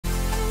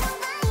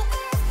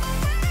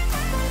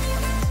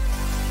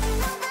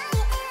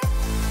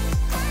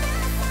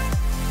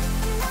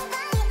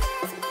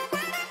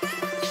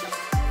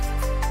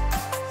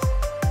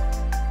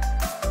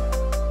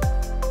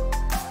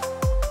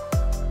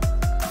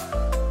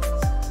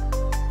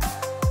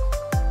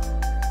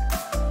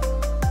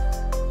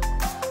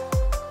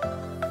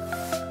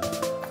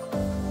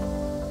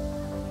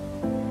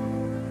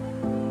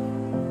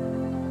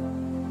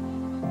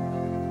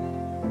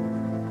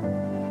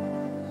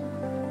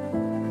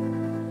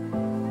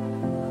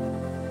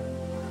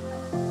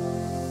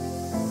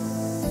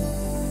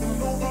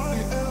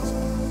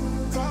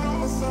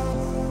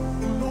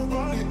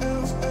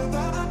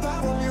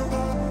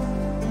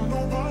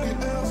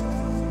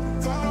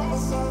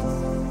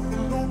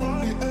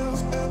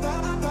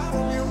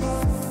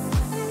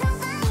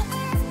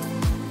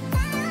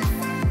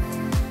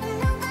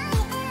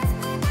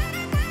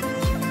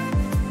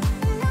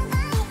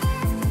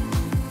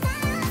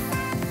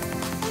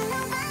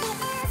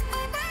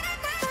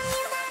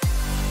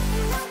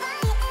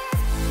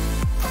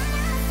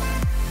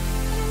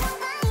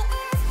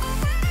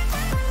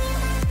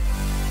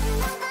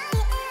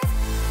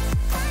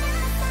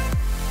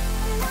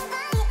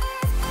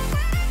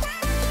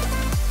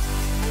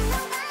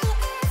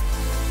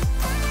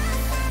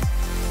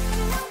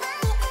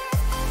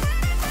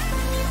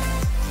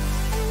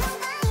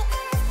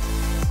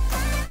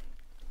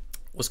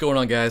What's going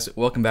on, guys?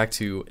 Welcome back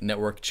to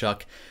Network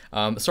Chuck.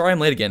 Sorry I'm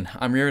late again.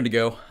 I'm rearing to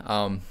go.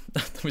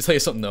 Let me tell you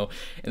something though,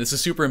 and this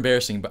is super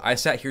embarrassing, but I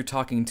sat here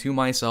talking to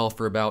myself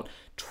for about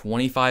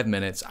 25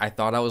 minutes. I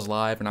thought I was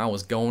live and I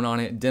was going on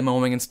it,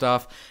 demoing and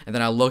stuff, and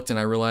then I looked and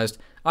I realized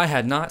I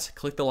had not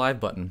clicked the live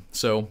button.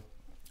 So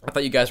I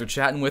thought you guys were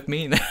chatting with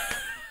me.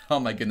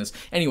 Oh my goodness.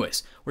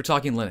 Anyways, we're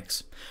talking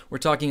Linux. We're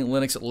talking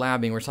Linux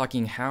labbing. We're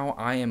talking how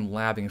I am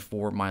labbing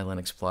for my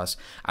Linux Plus.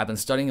 I've been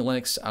studying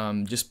Linux,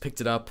 just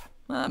picked it up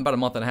about a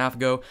month and a half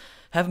ago.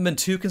 Haven't been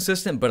too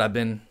consistent, but I've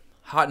been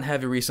hot and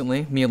heavy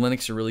recently. Me and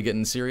Linux are really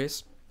getting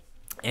serious.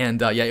 And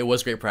yeah, it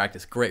was great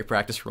practice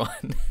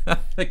run.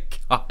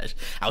 Gosh,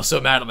 I was so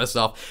mad at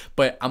myself,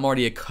 but I'm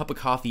already a cup of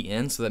coffee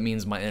in, so that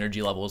means my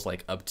energy level is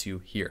like up to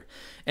here.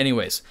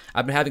 Anyways,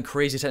 I've been having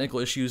crazy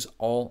technical issues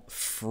all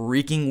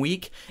freaking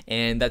week,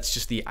 and that's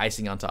just the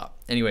icing on top.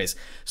 Anyways,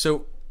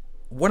 so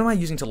what am I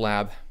using to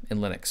lab in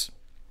Linux?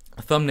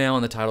 A thumbnail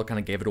and the title kind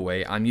of gave it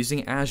away. I'm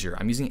using Azure.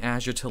 I'm using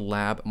Azure to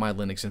lab my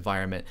Linux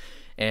environment.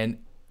 And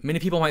many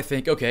people might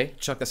think, okay,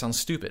 Chuck, that sounds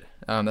stupid.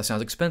 That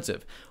sounds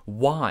expensive.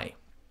 Why?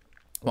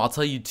 Well, I'll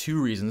tell you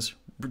two reasons,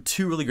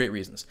 two really great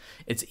reasons.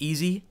 It's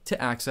easy to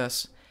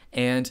access,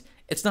 and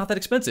it's not that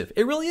expensive.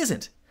 It really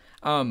isn't.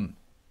 When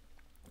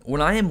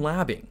I am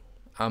labbing,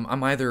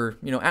 I'm either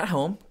at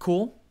home,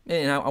 cool,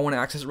 and I want to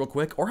access it real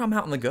quick, or I'm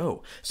out on the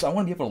go. So I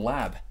want to be able to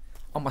lab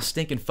on my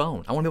stinking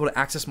phone. I want to be able to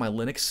access my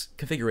Linux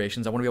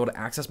configurations. I want to be able to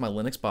access my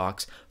Linux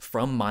box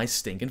from my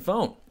stinking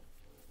phone.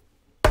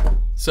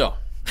 So,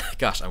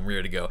 gosh, I'm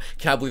ready to go.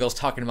 Can't believe I was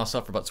talking to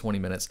myself for about 20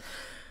 minutes.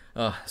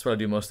 That's what I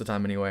do most of the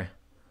time anyway.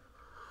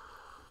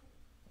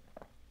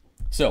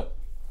 So,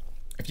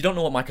 if you don't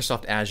know what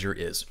Microsoft Azure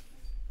is,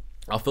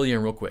 I'll fill you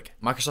in real quick.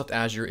 Microsoft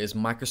Azure is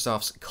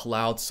Microsoft's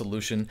cloud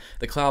solution.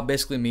 The cloud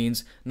basically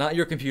means not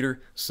your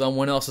computer,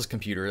 someone else's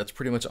computer. That's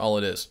pretty much all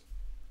it is.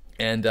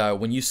 And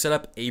when you set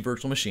up a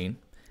virtual machine,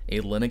 a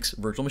Linux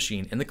virtual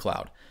machine in the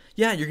cloud,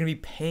 yeah, you're going to be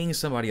paying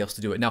somebody else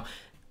to do it. Now,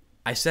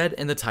 I said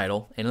in the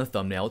title and in the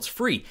thumbnail, it's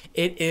free.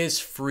 It is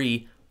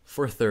free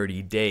for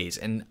 30 days.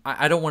 And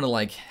I don't want to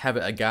like have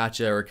it a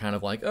gotcha or kind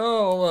of like,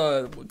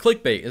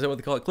 clickbait. Is that what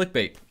they call it?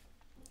 Clickbait.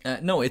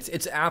 No,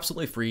 it's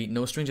absolutely free,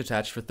 no strings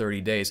attached for 30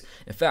 days.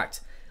 In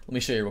fact, let me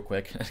show you real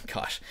quick.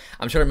 Gosh,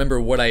 I'm trying to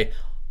remember what I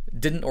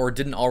didn't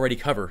already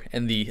cover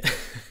in the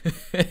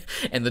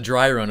in the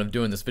dry run of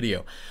doing this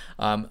video.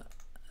 The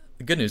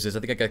good news is I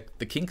think I got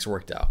the kinks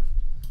worked out.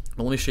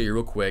 But let me show you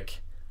real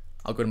quick.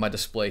 I'll go to my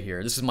display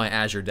here. This is my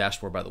Azure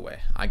dashboard, by the way.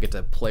 I get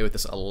to play with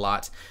this a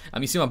lot.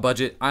 You see my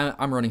budget.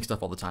 I'm running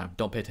stuff all the time.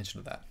 Don't pay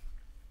attention to that.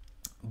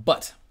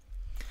 But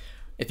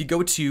if you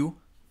go to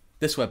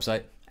this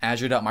website,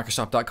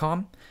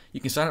 azure.microsoft.com, you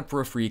can sign up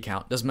for a free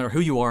account. Doesn't matter who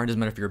you are. It doesn't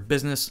matter if you're a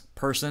business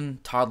person,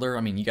 toddler.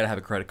 I mean, you got to have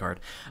a credit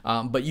card.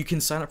 But you can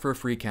sign up for a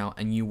free account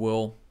and you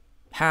will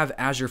have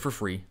Azure for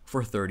free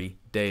for 30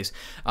 days.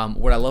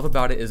 What I love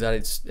about it is that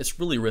it's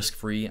really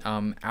risk-free.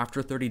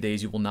 After 30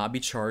 days, you will not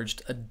be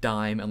charged a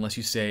dime unless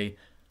you say,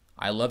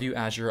 I love you,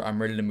 Azure. I'm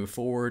ready to move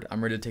forward.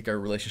 I'm ready to take our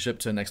relationship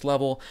to the next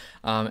level.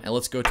 And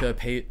let's go to a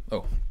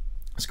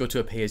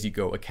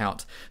pay-as-you-go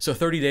account. So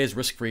 30 days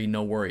risk-free,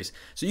 no worries.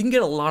 So you can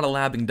get a lot of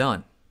labbing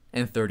done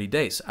in 30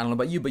 days. I don't know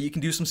about you, but you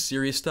can do some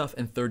serious stuff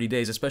in 30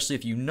 days, especially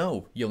if you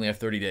know you only have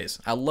 30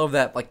 days. I love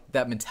that, like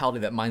that mentality,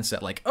 that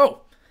mindset, like,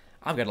 oh,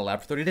 I've got a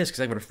lab for 30 days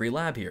because I've got a free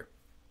lab here.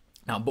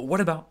 Now, but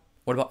what about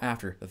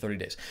after the 30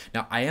 days?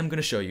 Now, I am going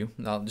to show you.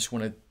 I just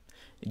want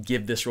to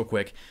give this real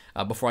quick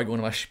before I go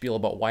into my spiel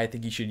about why I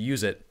think you should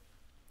use it.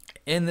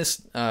 In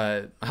this,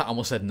 I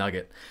almost said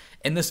nugget.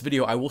 In this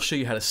video, I will show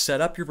you how to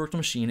set up your virtual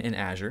machine in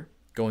Azure,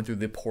 going through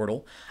the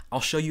portal. I'll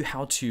show you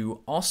how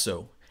to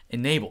also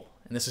enable,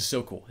 and this is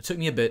so cool. It took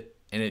me a bit,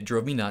 and it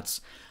drove me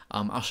nuts.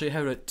 I'll show you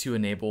how to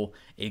enable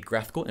a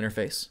graphical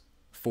interface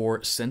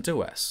for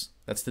CentOS.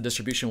 That's the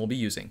distribution we'll be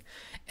using.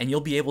 And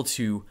you'll be able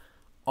to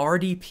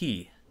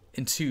RDP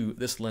into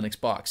this Linux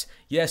box.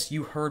 Yes,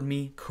 you heard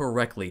me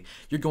correctly.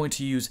 You're going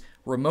to use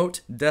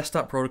remote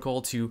desktop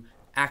protocol to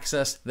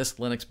access this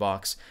Linux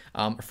box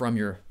from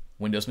your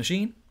Windows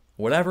machine,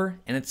 whatever,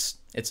 and it's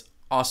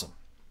awesome.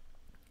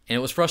 And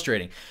it was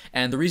frustrating.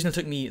 And the reason I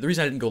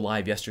didn't go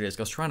live yesterday is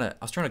because I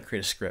was trying to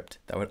create a script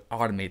that would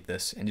automate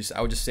this, and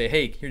I would just say,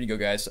 hey, here you go,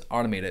 guys,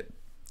 automate it,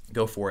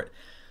 go for it.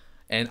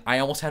 And I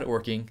almost had it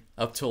working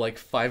up till like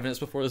 5 minutes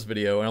before this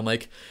video, and I'm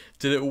like,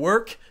 did it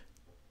work?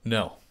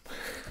 No.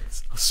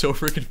 I was so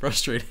freaking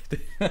frustrated.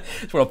 I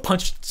just want to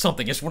punch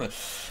something. I just want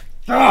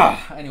to.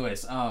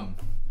 Anyways,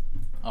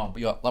 but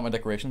you like my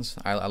decorations?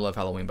 I love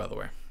Halloween, by the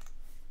way.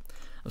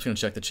 I'm just going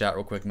to check the chat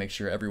real quick, make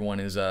sure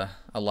everyone is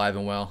alive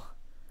and well.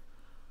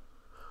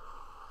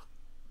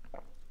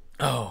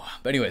 Oh,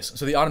 but anyways,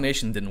 so the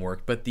automation didn't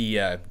work, but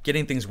the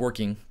getting things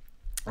working,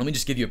 let me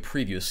just give you a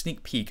preview, a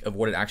sneak peek of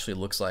what it actually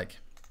looks like.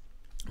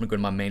 I'm going to go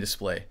to my main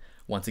display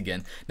once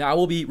again. Now, I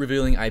will be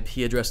revealing IP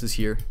addresses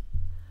here,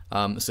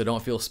 so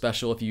don't feel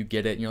special if you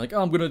get it and you're like,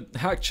 oh, I'm going to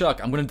hack Chuck.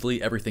 I'm going to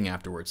delete everything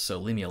afterwards, so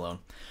leave me alone.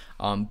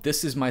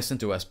 This is my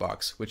CentOS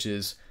box, which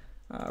is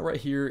right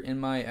here in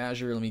my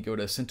Azure. Let me go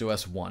to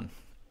CentOS 1.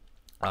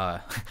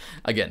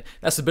 Again,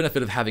 that's the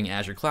benefit of having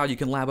Azure Cloud. You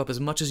can lab up as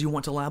much as you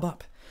want to lab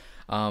up.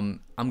 I'm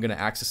going to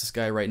access this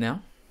guy right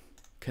now,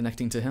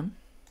 connecting to him.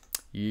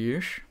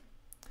 Yes.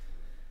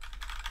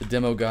 The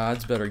demo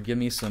gods better give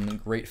me some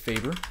great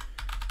favor.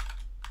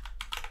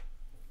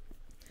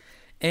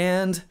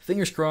 And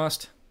fingers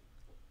crossed.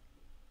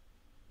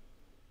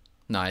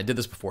 No, I did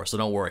this before, so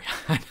don't worry.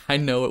 I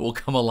know it will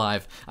come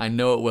alive. I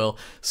know it will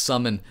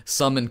summon,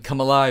 come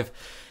alive.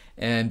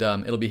 And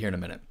it'll be here in a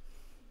minute.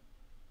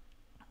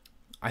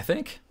 I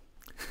think.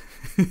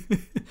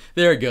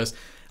 There it goes.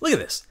 Look at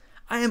this.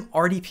 I am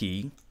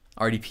RDPing,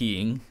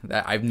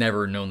 that I've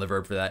never known the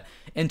verb for that,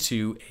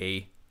 into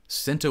a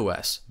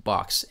CentOS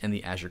box in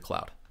the Azure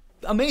Cloud.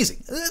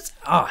 Amazing. It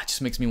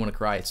just makes me want to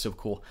cry. It's so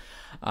cool.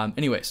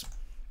 Anyways,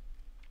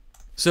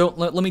 so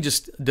let me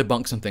just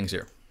debunk some things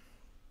here.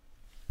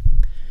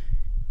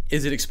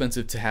 Is it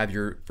expensive to have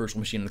your virtual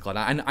machine in the cloud?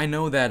 I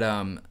know that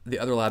the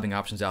other labbing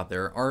options out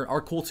there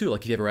are cool too.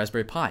 Like if you have a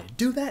Raspberry Pi,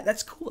 do that.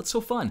 That's cool. It's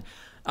so fun.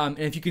 And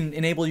if you can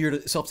enable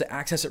yourself to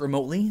access it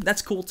remotely,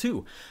 that's cool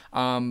too.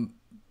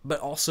 But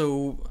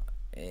also,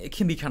 it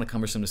can be kind of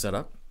cumbersome to set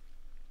up.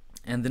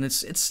 And then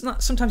it's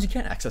not. Sometimes you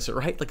can't access it,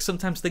 right? Like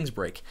sometimes things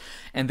break,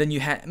 and then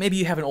maybe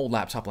you have an old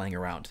laptop laying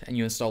around and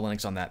you install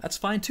Linux on that. That's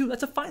fine too.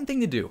 That's a fine thing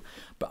to do.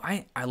 But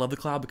I love the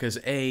cloud because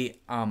A,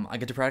 I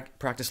get to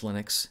practice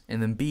Linux,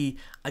 and then B,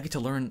 I get to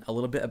learn a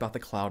little bit about the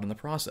cloud in the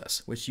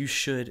process, which you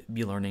should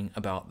be learning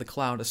about the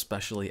cloud,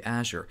 especially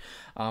Azure.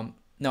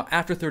 Now,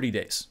 after 30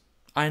 days,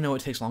 I know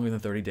it takes longer than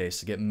 30 days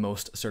to get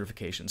most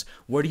certifications.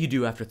 What do you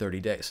do after 30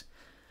 days?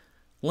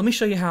 Let me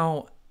show you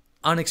how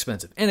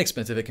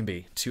inexpensive it can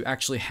be to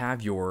actually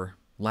have your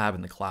lab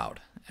in the cloud.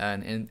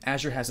 And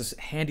Azure has this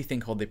handy thing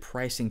called the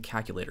pricing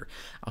calculator.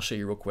 I'll show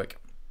you real quick.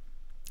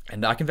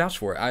 And I can vouch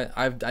for it.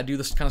 I do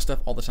this kind of stuff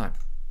all the time.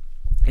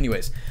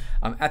 Anyways,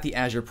 at the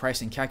Azure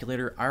pricing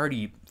calculator, I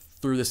already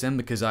threw this in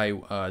because I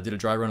did a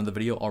dry run of the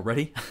video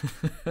already.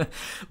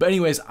 But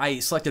anyways, I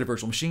selected a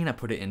virtual machine. I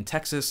put it in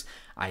Texas.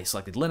 I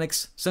selected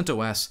Linux,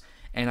 CentOS,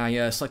 and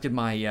I selected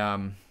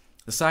my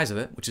the size of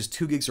it, which is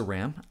 2 gigs of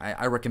RAM.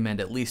 I recommend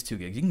at least 2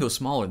 gigs. You can go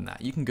smaller than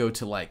that. You can go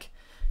to like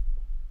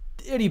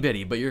itty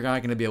bitty, but you're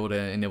not going to be able to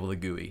enable the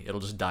GUI. It'll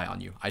just die on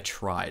you. I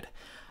tried.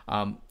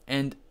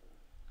 And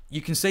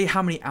you can say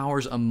how many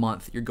hours a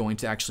month you're going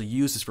to actually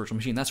use this virtual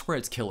machine. That's where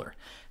it's killer.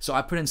 So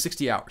I put in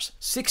 60 hours.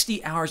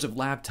 60 hours of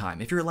lab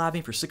time. If you're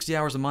labbing for 60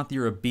 hours a month,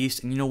 you're a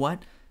beast. And you know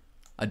what?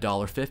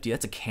 $1.50.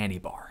 That's a candy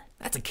bar.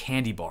 That's a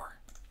candy bar.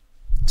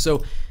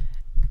 So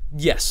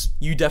yes,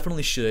 you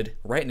definitely should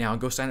right now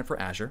go sign up for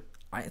Azure.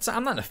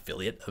 I'm not an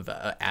affiliate of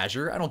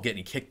Azure. I don't get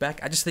any kickback.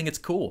 I just think it's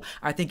cool.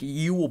 I think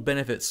you will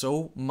benefit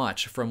so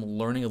much from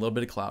learning a little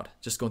bit of cloud,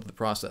 just going through the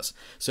process.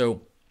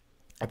 So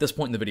at this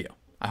point in the video,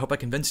 I hope I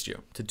convinced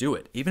you to do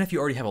it. Even if you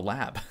already have a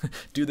lab,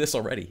 do this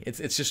already.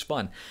 It's just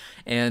fun.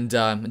 And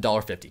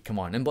 $1.50, come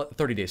on, and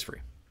 30 days free.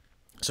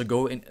 So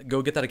go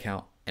get that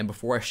account. And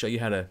before I show you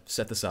how to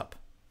set this up,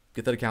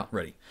 get that account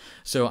ready.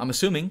 So I'm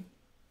assuming,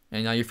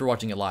 and now if you're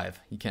watching it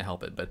live, you can't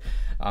help it, but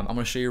I'm going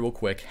to show you real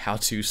quick how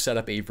to set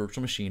up a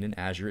virtual machine in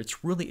Azure.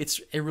 It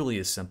really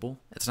is simple.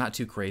 It's not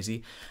too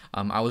crazy.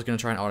 I was going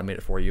to try and automate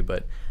it for you,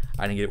 but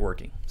I didn't get it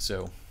working.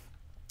 So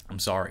I'm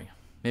sorry.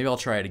 Maybe I'll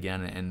try it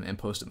again and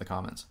post it in the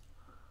comments.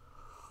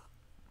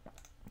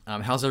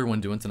 How's everyone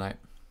doing tonight?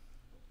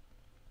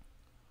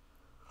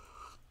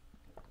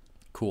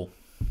 Cool.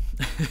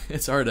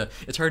 It's hard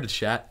to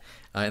chat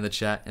in the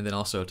chat and then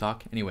also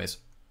talk. Anyways,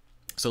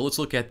 so let's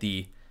look at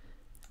the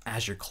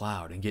Azure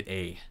Cloud and get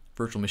a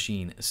virtual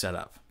machine set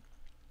up.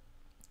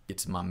 Get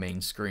to my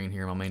main screen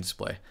here, my main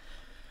display.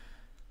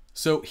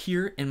 So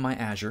here in my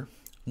Azure,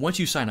 once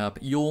you sign up,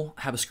 you'll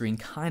have a screen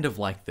kind of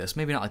like this.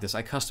 Maybe not like this.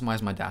 I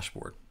customized my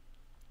dashboard.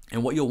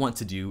 And what you'll want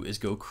to do is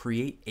go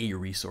create a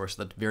resource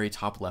at the very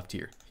top left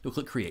here. You'll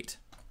click create.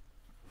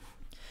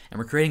 And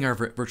we're creating our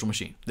virtual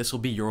machine. This will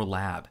be your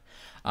lab.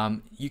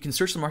 You can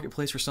search the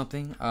marketplace for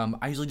something.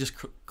 I usually just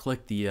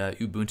click the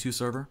Ubuntu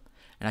server,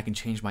 and I can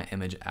change my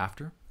image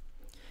after.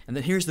 And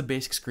then here's the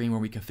basic screen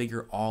where we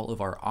configure all of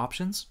our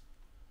options.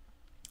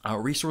 Our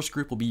resource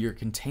group will be your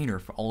container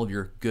for all of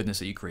your goodness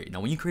that you create.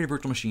 Now, when you create a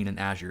virtual machine in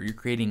Azure, you're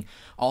creating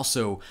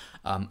also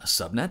a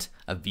subnet,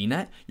 a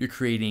VNet, you're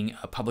creating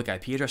a public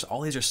IP address.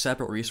 All these are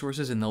separate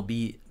resources, and they'll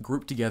be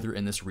grouped together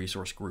in this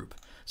resource group.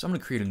 So I'm going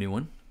to create a new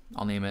one.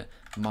 I'll name it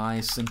My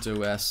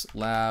CentOS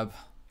Lab.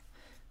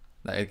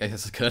 I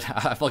guess it's good.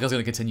 I feel like I was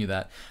going to continue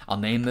that. I'll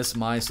name this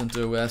My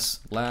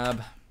CentOS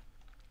Lab.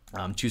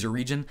 Choose a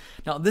region.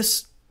 Now,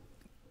 this,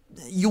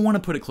 you want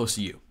to put it close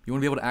to you. You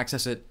want to be able to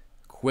access it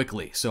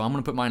quickly. So I'm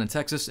going to put mine in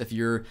Texas. If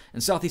you're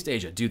in Southeast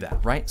Asia, do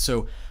that, right?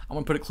 So I'm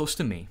going to put it close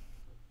to me.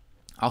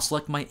 I'll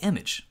select my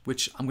image,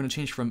 which I'm going to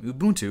change from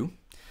Ubuntu.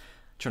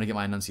 Trying to get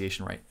my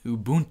enunciation right.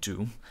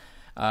 Ubuntu.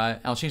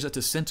 I'll change that to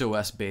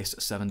CentOS based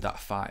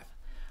 7.5.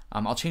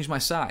 I'll change my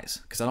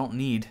size because I don't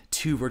need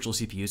 2 virtual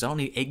CPUs. I don't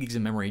need 8 gigs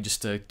of memory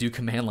just to do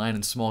command line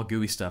and small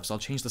GUI stuff. So I'll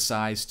change the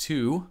size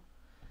to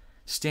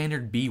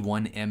standard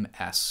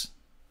B1MS.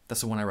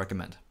 That's the one I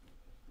recommend.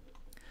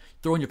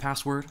 Throw in your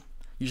password.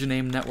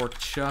 Username network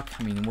Chuck.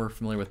 I mean, we're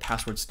familiar with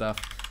password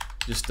stuff.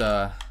 Just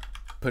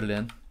put it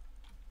in.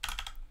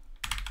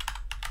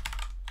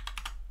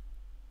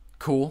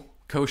 Cool.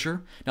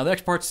 Kosher. Now the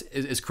next part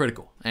is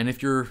critical, and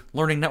if you're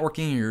learning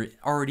networking and you're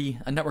already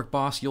a network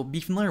boss, you'll be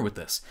familiar with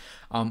this.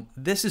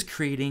 This is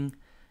creating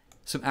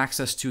some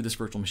access to this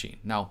virtual machine.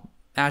 Now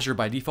Azure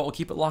by default will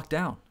keep it locked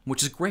down,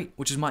 which is great,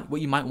 which is what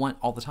you might want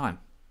all the time.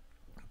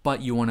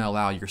 But you want to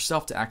allow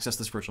yourself to access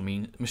this virtual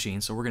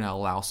machine, so we're going to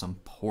allow some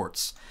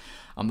ports.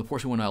 The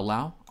ports we want to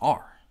allow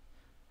are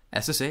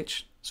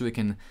SSH, so we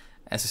can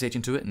SSH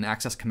into it and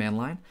access command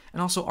line,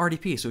 and also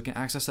RDP, so we can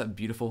access that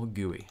beautiful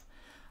GUI.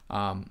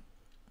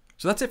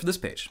 So that's it for this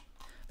page.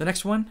 The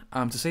next one,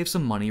 to save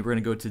some money, we're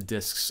going to go to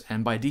disks,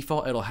 and by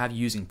default it'll have you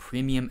using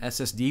premium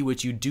SSD,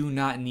 which you do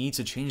not need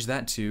to change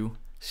that to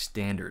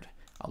standard.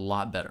 A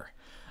lot better.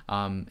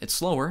 It's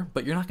slower,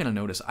 but you're not going to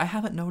notice. I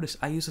haven't noticed.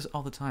 I use this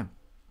all the time.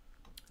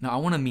 Now I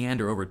want to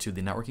meander over to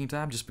the networking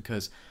tab just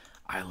because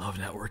I love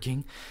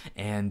networking,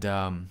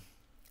 and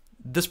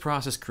this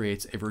process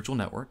creates a virtual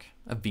network,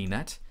 a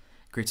VNet,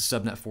 creates a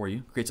subnet for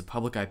you, creates a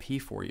public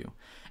IP for you,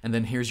 and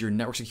then here's your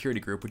network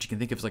security group, which you can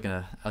think of as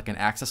like an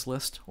access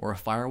list or a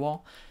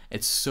firewall.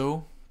 It's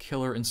so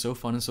killer and so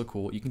fun and so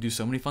cool. You can do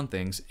so many fun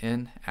things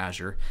in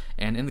Azure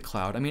and in the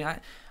cloud. I mean,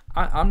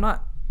 I'm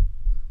not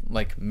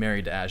like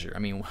married to Azure. I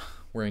mean,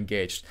 we're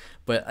engaged,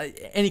 but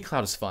any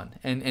cloud is fun,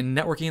 and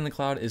networking in the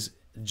cloud is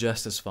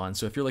just as fun.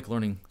 So if you're like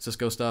learning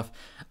Cisco stuff,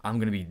 I'm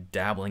going to be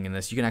dabbling in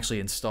this. You can actually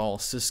install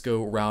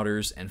Cisco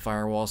routers and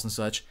firewalls and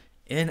such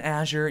in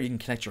Azure. You can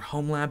connect your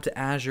home lab to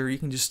Azure. You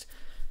can just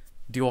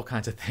do all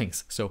kinds of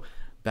things. So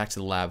back to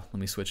the lab. Let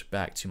me switch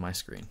back to my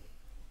screen.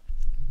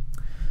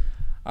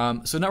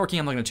 So networking,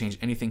 I'm not going to change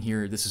anything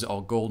here. This is all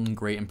golden,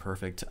 great, and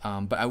perfect.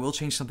 But I will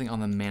change something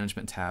on the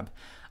management tab.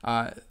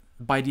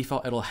 By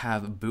default, it'll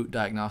have boot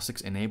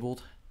diagnostics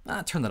enabled.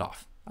 Turn that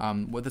off.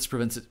 What this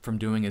prevents it from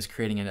doing is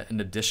creating an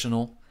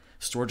additional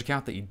storage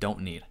account that you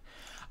don't need.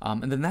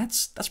 And then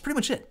that's pretty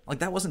much it. Like,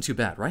 that wasn't too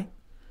bad, right?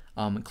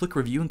 Click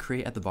review and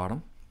create at the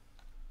bottom.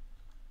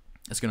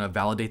 It's going to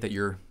validate that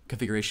your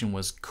configuration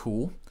was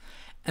cool.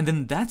 And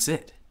then that's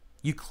it.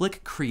 You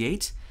click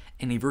create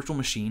and a virtual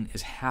machine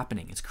is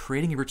happening. It's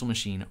creating a virtual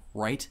machine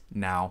right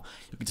now.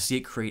 You get to see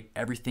it create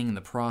everything in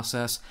the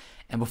process.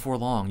 And before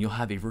long, you'll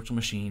have a virtual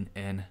machine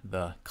in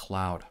the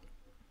cloud.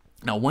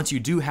 Now, once you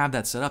do have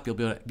that set up, you'll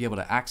be able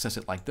to access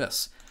it like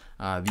this,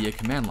 via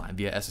command line,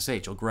 via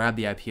SSH. You'll grab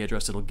the IP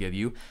address it'll give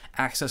you,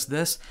 access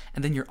this,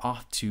 and then you're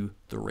off to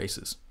the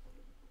races.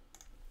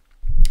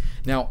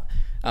 Now,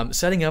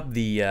 setting up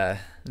the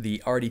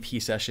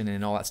RDP session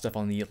and all that stuff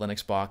on the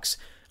Linux box,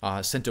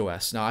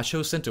 CentOS. Now, I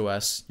chose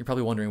CentOS. You're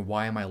probably wondering,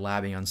 why am I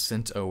labbing on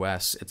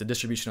CentOS? It's a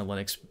distribution of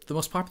Linux. The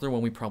most popular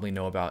one we probably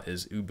know about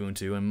is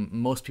Ubuntu, and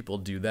most people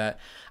do that.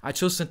 I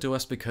chose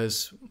CentOS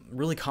because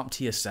really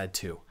CompTIA said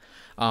to.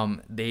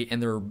 They, in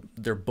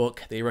their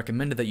book, they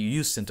recommended that you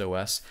use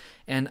CentOS,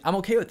 and I'm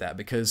okay with that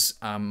because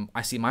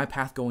I see my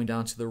path going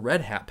down to the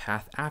RedHat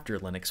path after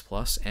Linux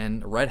Plus,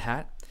 and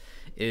RedHat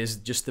is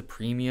just the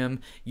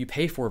premium you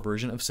pay for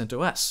version of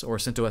CentOS, or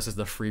CentOS is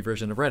the free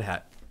version of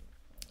RedHat.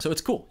 So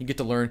it's cool. You get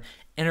to learn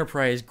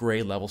enterprise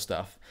grade level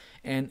stuff,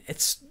 and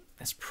it's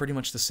pretty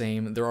much the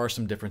same. There are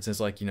some differences,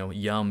 like, you know,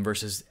 yum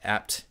versus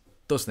apt,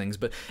 those things,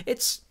 but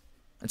it's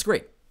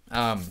great.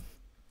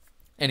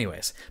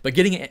 Anyways, but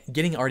getting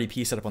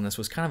RDP set up on this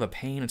was kind of a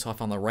pain until I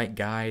found the right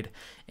guide.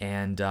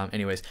 And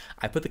anyways,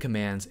 I put the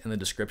commands in the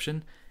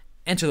description.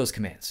 Enter those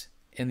commands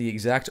in the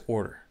exact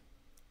order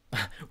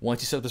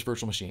once you set up this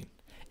virtual machine,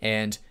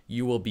 and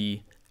you will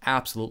be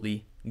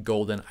absolutely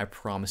golden, I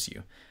promise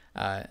you.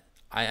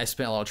 I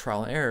spent a lot of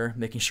trial and error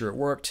making sure it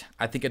worked.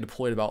 I think I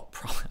deployed about,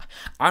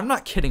 I'm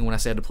not kidding when I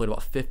say I deployed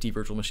about 50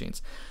 virtual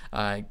machines,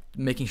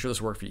 making sure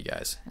this worked for you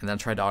guys. And then I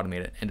tried to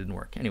automate it and it didn't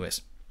work.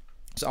 Anyways,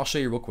 so I'll show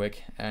you real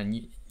quick,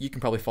 and you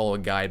can probably follow a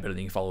guide better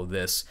than you can follow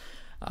this.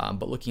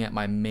 But looking at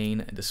my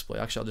main display,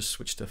 actually I'll just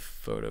switch to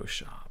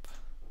Photoshop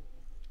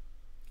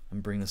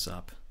and bring this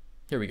up.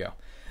 Here we go.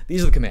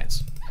 These are the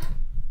commands.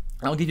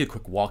 I'll give you a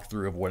quick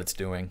walkthrough of what it's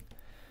doing.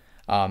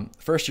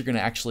 First, you're going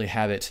to actually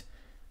have it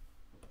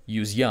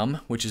use yum,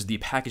 which is the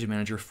package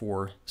manager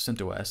for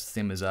CentOS,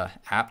 same as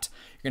apt.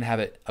 You're going to have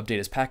it update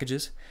its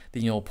packages.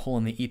 Then you'll pull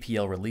in the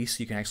EPL release.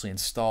 You can actually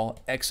install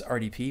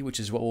XRDP, which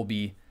is what we'll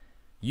be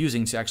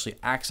using to actually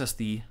access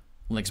the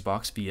Linux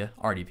box via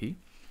RDP.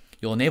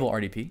 You'll enable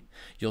RDP.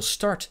 You'll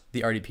start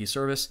the RDP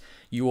service.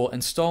 You will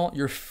install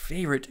your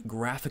favorite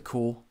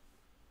graphical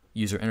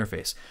user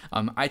interface.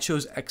 I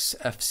chose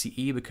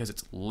XFCE because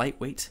it's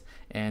lightweight,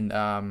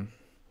 and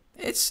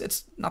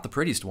it's not the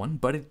prettiest one,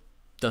 but it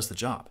does the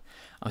job.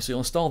 So you'll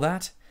install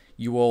that.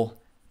 You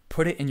will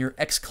put it in your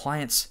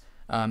X-Clients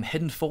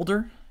hidden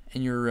folder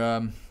in your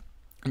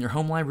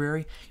home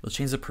library. You'll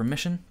change the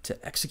permission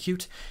to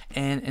execute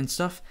and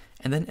stuff,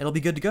 and then it'll be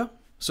good to go.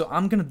 So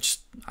I'm gonna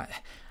just,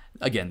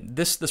 again,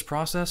 this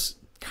process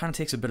kind of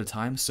takes a bit of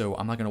time, so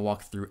I'm not gonna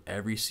walk through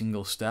every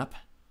single step.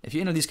 If you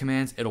enter these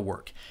commands, it'll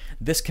work.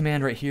 This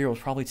command right here will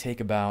probably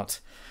take about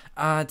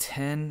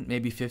 10,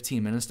 maybe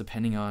 15 minutes,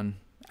 depending on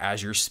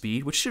Azure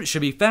speed, which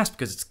should be fast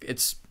because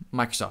it's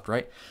Microsoft,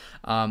 right?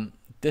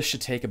 This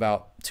should take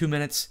about 2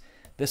 minutes.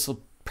 This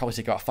will probably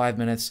take about 5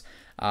 minutes.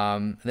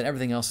 Then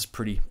everything else is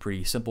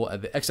pretty simple.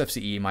 The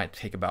XFCE might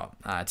take about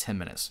 10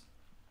 minutes.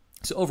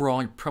 So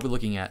overall, you're probably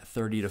looking at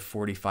 30 to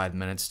 45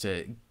 minutes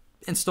to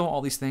install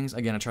all these things.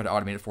 Again, I tried to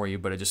automate it for you,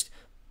 but it just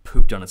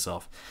pooped on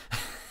itself.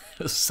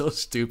 It was so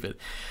stupid.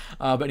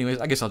 But anyways,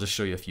 I guess I'll just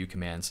show you a few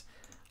commands.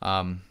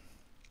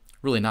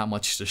 Really not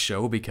much to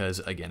show because,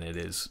 again, it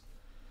is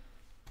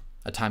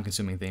a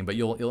time-consuming thing. But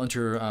you'll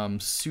enter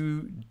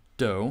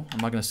sudo. I'm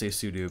not going to say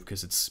sudo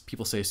because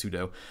people say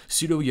sudo.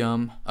 Sudo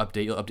yum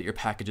update. You'll update your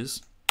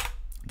packages.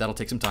 That'll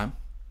take some time.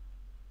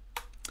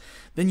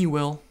 Then you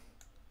will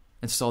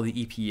install the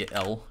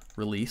EPL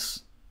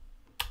release.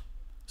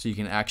 So you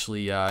can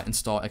actually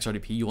install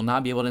XRDP. You will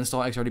not be able to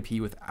install XRDP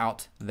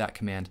without that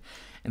command.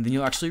 And then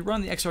you'll actually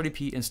run the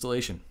XRDP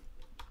installation,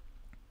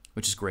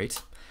 which is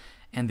great.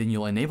 And then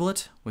you'll enable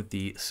it with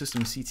the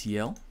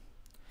systemctl,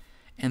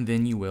 and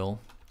then you will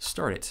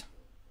start it.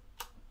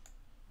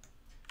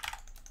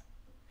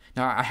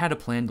 Now I had a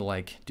plan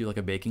to do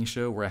a baking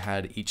show where I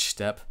had each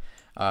step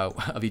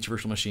of each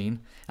virtual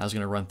machine. I was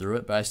going to run through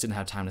it, but I just didn't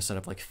have time to set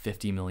up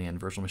 50 million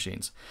virtual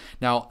machines.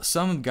 Now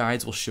some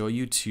guides will show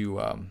you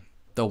to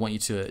they'll want you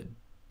to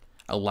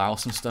allow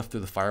some stuff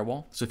through the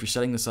firewall. So if you're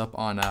setting this up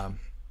on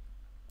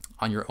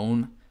your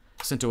own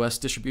CentOS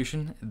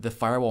distribution, the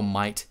firewall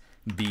might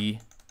be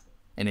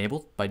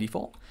enabled by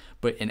default,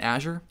 but in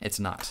Azure it's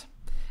not.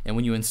 And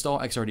when you install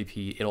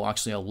XRDP, it'll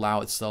actually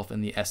allow itself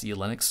in the SE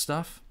Linux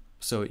stuff,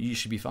 so you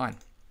should be fine.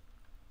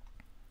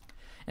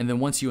 And then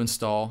once you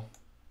install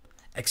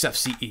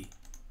XFCE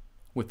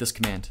with this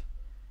command,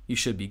 you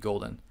should be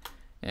golden.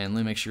 And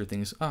let me make sure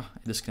things, it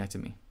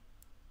disconnected me.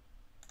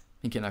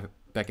 He can't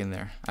back in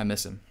there. I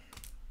miss him.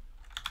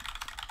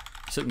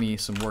 It took me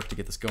some work to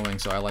get this going,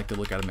 so I like to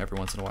look at him every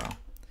once in a while.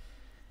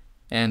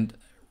 And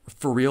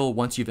for real,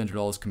 once you've entered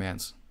all those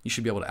commands, you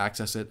should be able to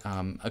access it.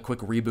 A quick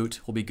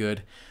reboot will be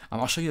good.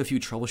 I'll show you a few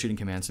troubleshooting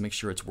commands to make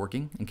sure it's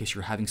working in case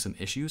you're having some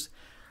issues.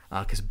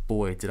 Because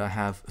boy, did I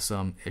have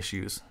some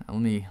issues. Let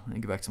me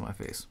get back to my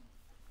face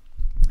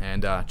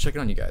and check it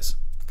on you guys,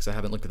 because I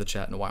haven't looked at the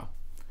chat in a while.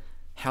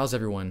 How's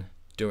everyone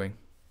doing?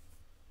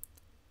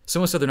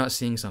 Someone said they're not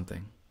seeing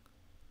something.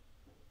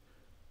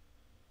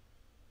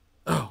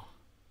 Oh,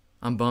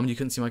 I'm bummed you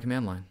couldn't see my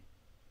command line.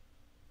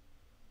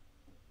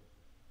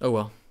 Oh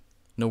well,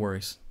 no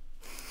worries.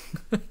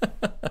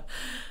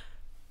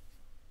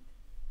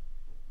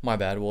 My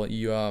bad. Well,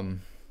 you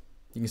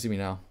can see me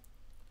now.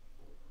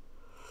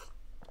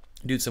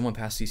 Dude, someone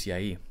passed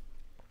CCIE.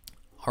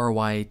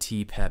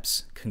 RYT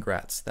Peps.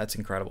 Congrats. That's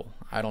incredible.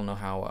 I don't know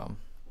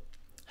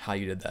how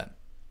you did that.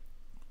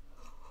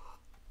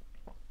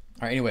 All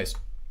right, anyways.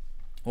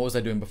 What was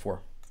I doing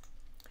before?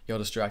 Y'all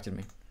distracted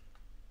me.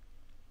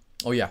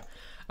 Oh yeah.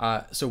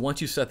 So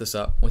once you set this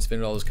up, once you've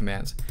entered all those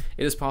commands,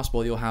 it is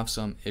possible you'll have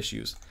some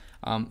issues.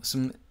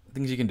 Some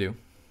things you can do.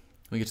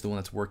 Let me get to the one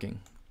that's working.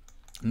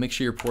 Make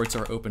sure your ports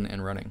are open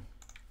and running.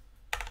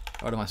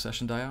 Oh, did my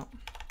session die out?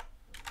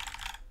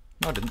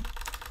 No, it didn't.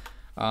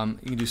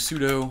 You can do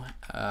sudo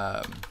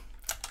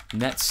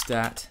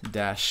netstat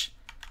dash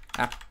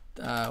app.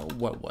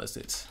 What was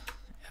it?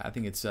 I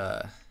think it's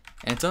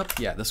entup.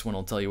 Yeah, this one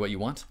will tell you what you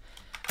want.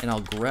 And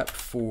I'll grep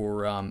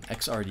for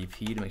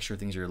XRDP to make sure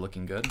things are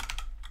looking good.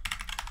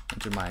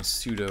 Enter my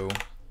sudo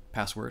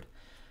password.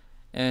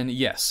 And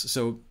yes,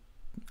 so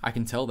I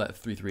can tell that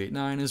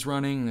 3389 is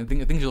running. I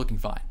think things are looking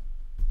fine.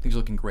 Things are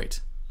looking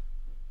great.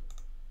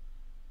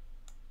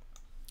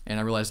 And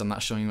I realized I'm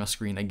not showing you my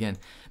screen again.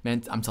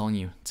 Man, I'm telling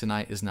you,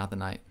 tonight is not the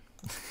night.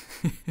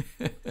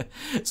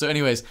 So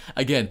anyways,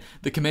 again,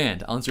 the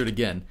command, I'll insert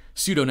again,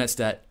 sudo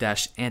netstat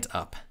dash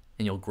antup,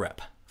 and you'll grep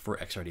for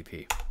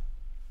XRDP.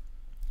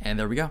 And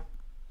there we go.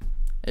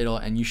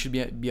 And you should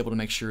be able to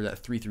make sure that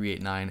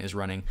 3389 is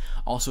running.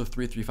 Also,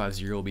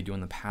 3350 will be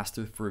doing the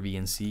pass-through for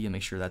VNC and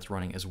make sure that's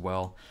running as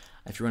well.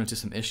 If you run into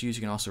some issues,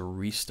 you can also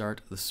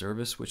restart the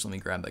service, which let me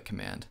grab that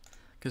command.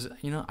 Because,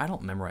 I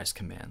don't memorize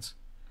commands.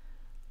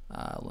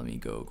 Let me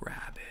go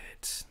grab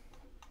it.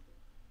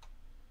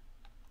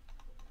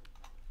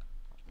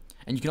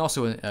 And you can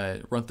also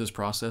run through this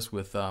process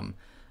with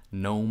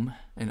GNOME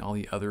and all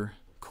the other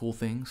cool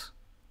things.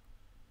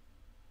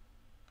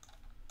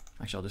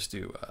 Actually, I'll just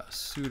do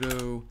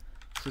sudo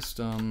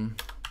system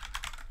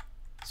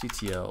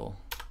ctl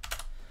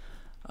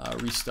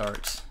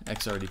restart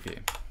XRDP.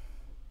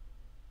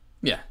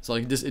 Yeah, so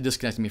it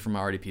disconnected me from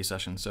my RDP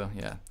session. So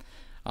yeah,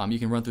 you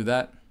can run through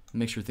that,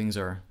 make sure things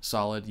are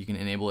solid. You can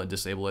enable it,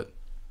 disable it.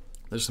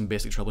 There's some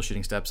basic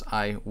troubleshooting steps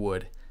I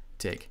would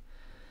take.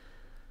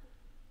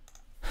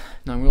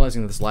 Now I'm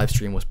realizing that this live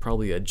stream was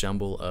probably a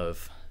jumble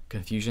of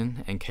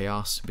confusion and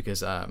chaos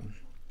because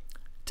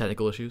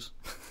technical issues.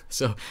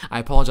 So I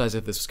apologize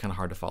if this was kind of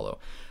hard to follow,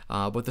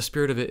 but the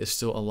spirit of it is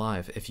still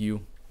alive. If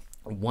you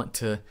want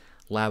to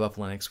lab up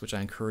Linux, which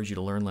I encourage you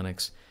to learn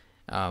Linux,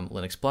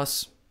 Linux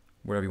Plus,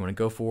 whatever you want to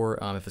go for.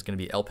 If it's going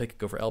to be LPIC,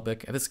 go for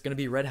LPIC. If it's going to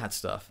be RedHat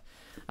stuff,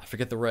 I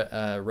forget the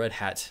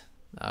RedHat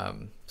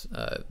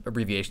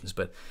abbreviations,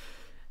 but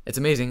it's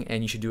amazing,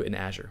 and you should do it in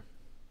Azure.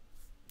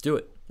 Do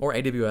it. Or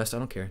AWS, I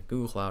don't care.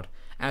 Google Cloud.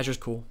 Azure's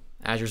cool.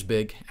 Azure's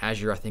big.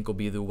 Azure, I think, will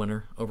be the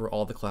winner over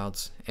all the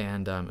clouds,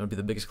 and it'll be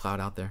the biggest cloud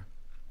out there.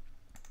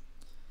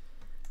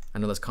 I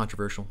know that's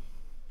controversial.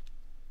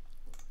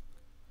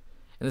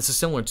 And this is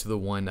similar to the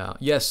one,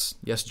 yes,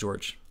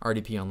 George,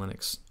 RDP on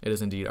Linux. It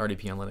is indeed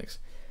RDP on Linux.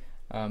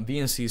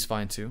 VNC is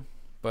fine too,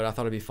 but I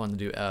thought it'd be fun to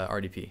do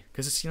RDP,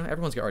 because it's,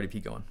 everyone's got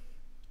RDP going.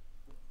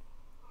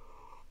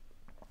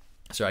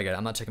 Sorry,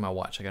 I'm not checking my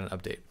watch. I got an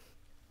update.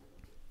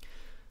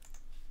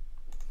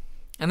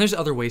 And there's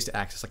other ways to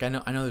access. Like I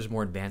know there's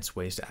more advanced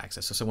ways to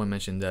access. So someone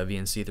mentioned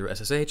VNC through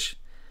SSH.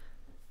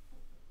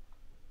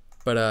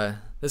 But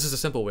this is a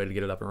simple way to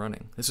get it up and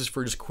running. This is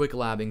for just quick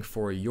labbing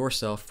for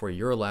yourself, for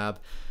your lab,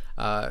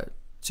 to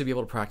be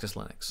able to practice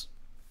Linux.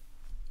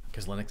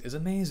 Because Linux is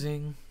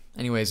amazing.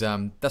 Anyways,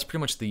 that's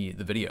pretty much the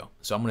video.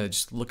 So I'm going to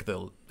just look at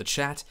the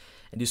chat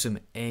and do some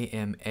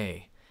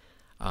AMA.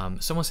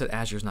 Someone said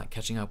Azure is not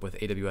catching up with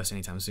AWS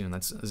anytime soon.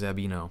 That's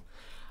Zabino.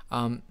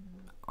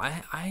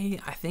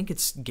 I think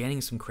it's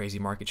gaining some crazy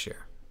market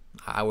share.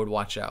 I would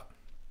watch out.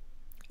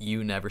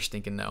 You never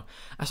stinking know.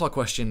 I saw a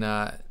question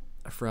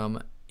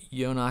from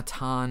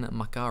Yonatan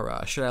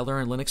Makara. Should I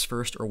learn Linux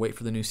first or wait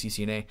for the new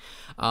CCNA?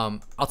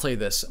 I'll tell you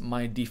this.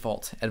 My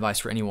default advice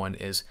for anyone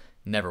is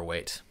never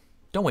wait.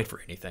 Don't wait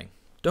for anything.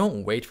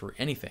 Don't wait for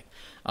anything.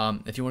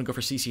 If you want to go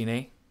for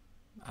CCNA,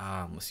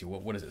 let's see,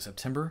 what is it,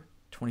 September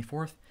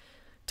 24th?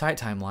 Tight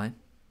timeline.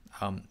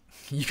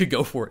 You could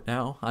go for it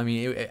now. I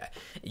mean,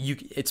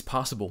 it's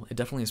possible. It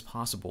definitely is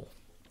possible.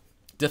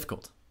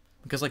 Difficult.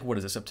 Because, like, what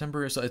is it,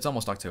 September? So it's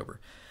almost October.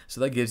 So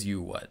that gives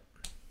you, what,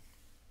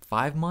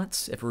 5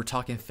 months? If we're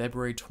talking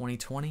February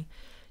 2020,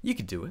 you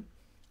could do it.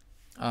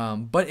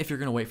 But if you're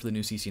going to wait for the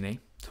new CCNA,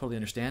 totally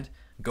understand.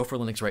 Go for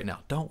Linux right now.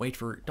 Don't wait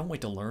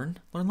to learn.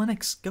 Learn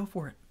Linux. Go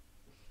for it.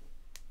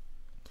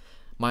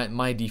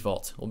 My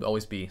default will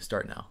always be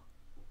start now.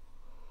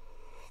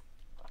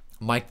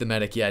 Mike the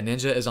Medic, yeah,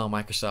 Ninja is on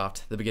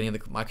Microsoft. The beginning of the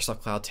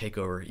Microsoft Cloud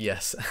takeover.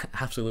 Yes,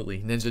 absolutely.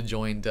 Ninja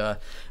joined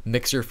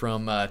Mixer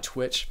from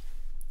Twitch.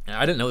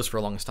 I didn't know this for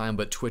a long time,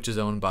 but Twitch is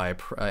owned by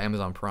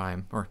Amazon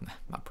Prime, or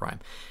not Prime,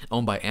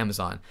 owned by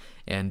Amazon,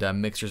 and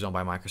Mixer is owned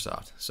by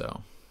Microsoft.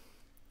 So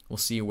we'll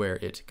see where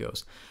it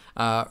goes.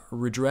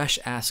 Rudresh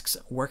asks,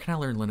 where can I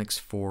learn Linux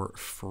for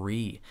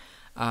free?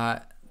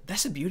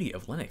 That's the beauty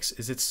of Linux,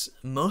 is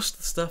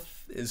most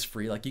stuff is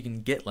free. Like, you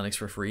can get Linux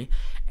for free,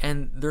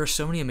 and there are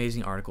so many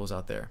amazing articles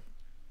out there.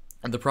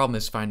 And the problem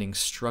is finding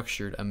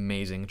structured,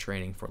 amazing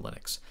training for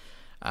Linux.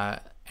 And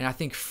I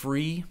think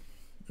free,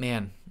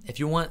 man, if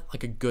you want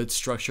like a good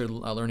structured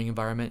learning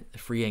environment,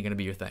 free ain't gonna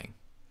be your thing.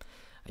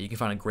 You can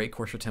find a great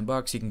course for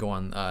 $10. You can go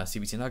on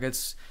CBT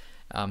Nuggets,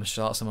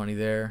 shell out some money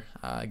there,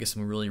 get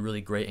some really, really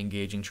great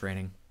engaging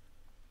training.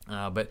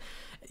 But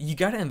you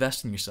got to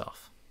invest in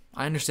yourself.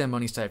 I understand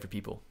money's tight for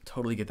people.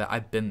 Totally get that.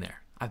 I've been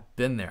there. I've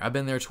been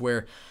there to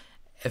where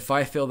if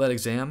I fail that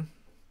exam,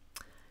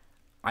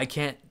 I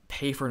can't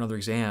pay for another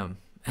exam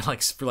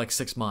for like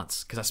 6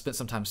 months because I spent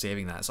some time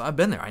saving that. So I've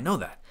been there. I know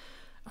that.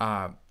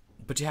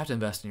 But you have to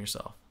invest in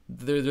yourself.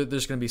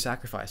 There's going to be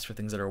sacrifice for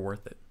things that are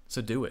worth it.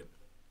 So do it.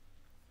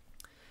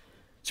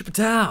 Super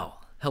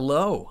Tal,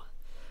 hello.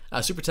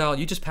 Super Tal,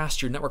 you just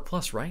passed your Network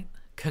Plus, right?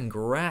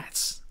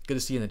 Congrats. Good to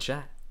see you in the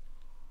chat.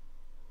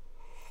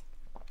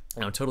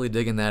 And I'm totally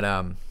digging that.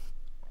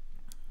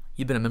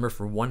 You've been a member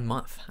for 1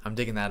 month. I'm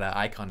digging that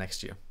icon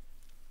next to you.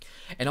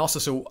 And also,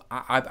 so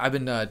I've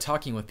been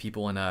talking with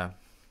people in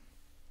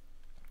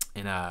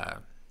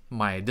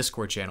my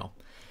Discord channel.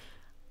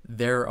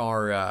 There's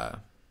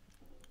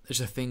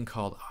a thing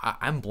called,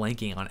 I'm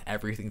blanking on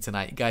everything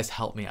tonight. You guys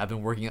help me. I've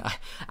been working.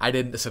 I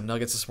did some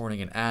nuggets this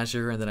morning in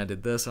Azure, and then I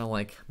did this, and I'm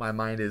like, my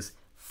mind is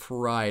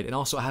fried. And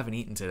also, I haven't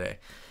eaten today,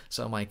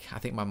 so I'm like, I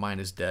think my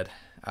mind is dead.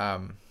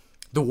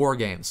 The war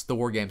games,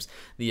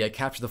 the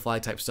capture the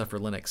flag type stuff for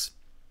Linux.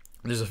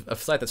 There's a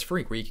site that's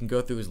free where you can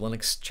go through these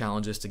Linux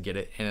challenges to get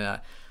it. And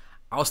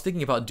I was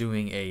thinking about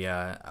doing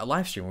a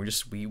live stream where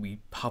we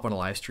hop on a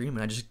live stream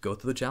and I just go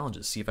through the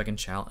challenges, see if I can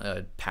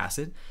pass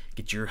it,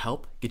 get your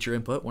help, get your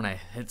input when I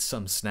hit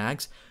some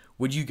snags.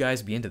 Would you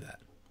guys be into that?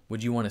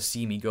 Would you want to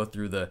see me go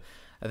through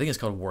I think it's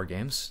called War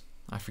Games.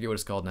 I forget what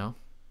it's called now.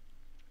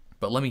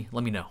 But let me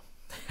know.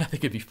 I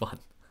think it'd be fun.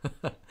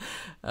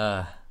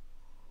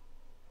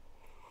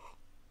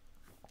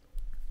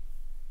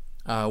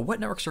 What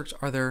network certs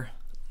are there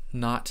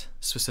not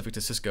specific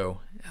to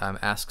Cisco?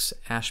 Asks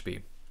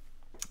Ashby.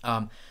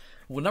 Well,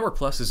 Network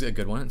Plus is a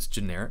good one. It's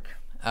generic.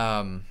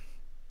 But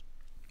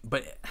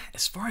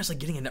as far as like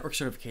getting a network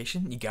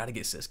certification, you got to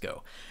get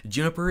Cisco.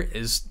 Juniper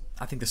is,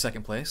 I think, the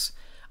second place.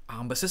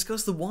 But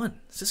Cisco's the one.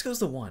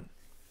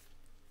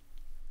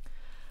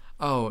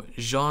 Oh,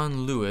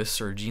 Jean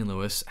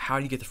Lewis, how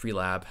do you get the free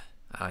lab?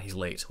 He's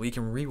late. Well, you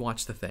can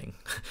rewatch the thing.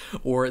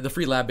 Or the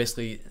free lab,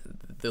 basically,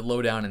 the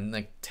lowdown in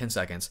like 10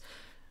 seconds.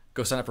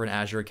 Go sign up for an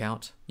Azure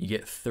account. You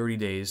get 30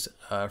 days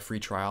free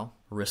trial,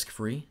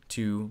 risk-free,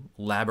 to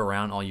lab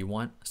around all you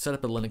want. Set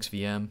up a Linux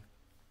VM.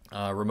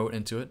 remote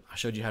into it. I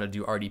showed you how to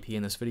do RDP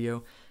in this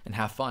video, and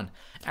have fun.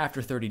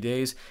 After 30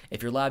 days,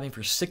 if you're labbing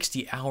for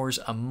 60 hours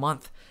a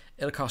month,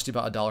 it'll cost you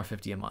about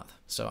 $1.50 a month.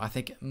 So I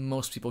think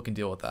most people can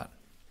deal with that.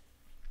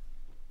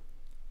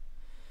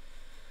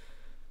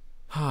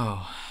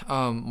 Oh,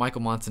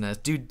 Michael Montanez.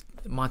 Dude,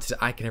 Montanez,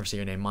 I can never say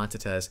your name,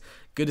 Montanez.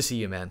 Good to see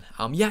you, man.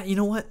 Yeah, you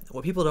know what?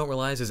 What people don't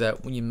realize is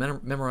that when you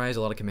memorize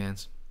a lot of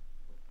commands,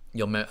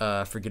 you'll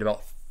forget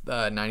about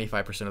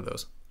 95% of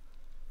those.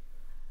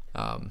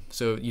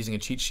 So using a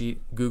cheat sheet,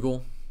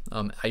 Google,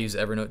 I use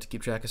Evernote to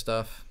keep track of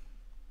stuff.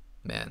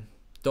 Man,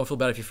 don't feel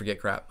bad if you forget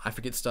crap. I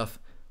forget stuff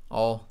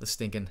all the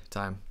stinking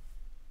time.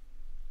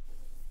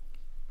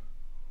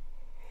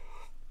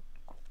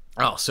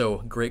 Oh, so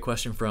great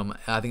question from,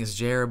 I think it's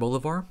Jair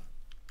Bolivar.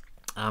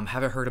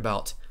 Have I heard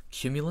about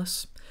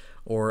Cumulus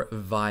or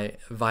ViOS?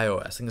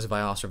 I think it's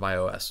ViOS or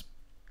ViOS.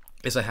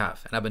 Yes, I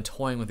have, and I've been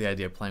toying with the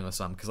idea of playing with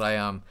some, because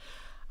I'm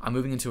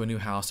moving into a new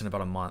house in about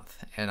a month,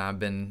 and I've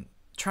been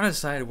trying to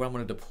decide what I'm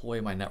going to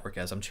deploy my network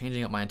as. I'm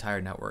changing up my entire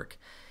network,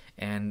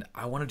 and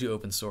I want to do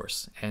open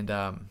source. And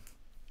I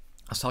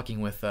was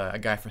talking with a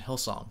guy from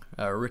Hillsong,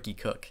 Ricky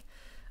Cook.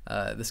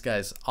 This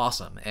guy's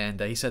awesome, and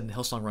he said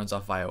Hillsong runs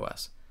off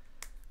ViOS.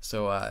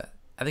 So I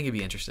think it'd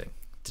be interesting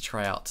to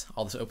try out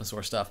all this open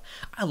source stuff.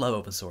 I love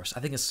open source.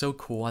 I think it's so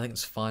cool. I think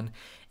it's fun.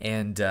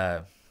 And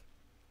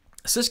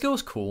Cisco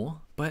is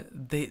cool, but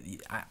the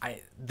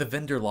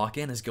vendor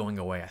lock-in is going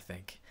away, I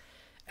think.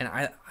 And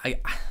I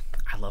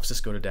love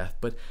Cisco to death,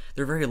 but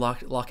they're very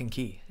lock and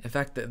key. In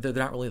fact, they're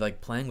not really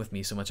like playing with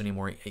me so much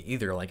anymore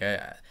either. Like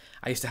I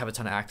used to have a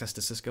ton of access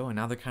to Cisco, and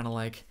now they're kind of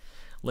like,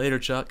 later,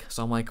 Chuck.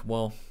 So I'm like,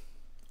 well,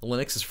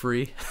 Linux is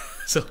free,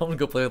 so I'm gonna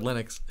go play with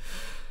Linux.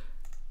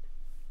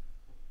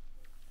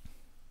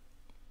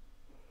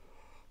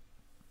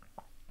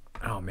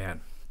 Oh man,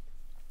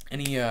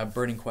 any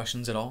burning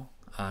questions at all?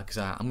 Because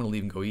I'm gonna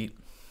leave and go eat,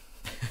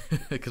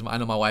 because I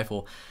know my wife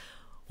will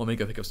want me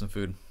to go pick up some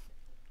food.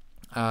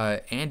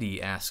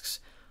 Andy asks,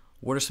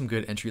 what are some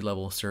good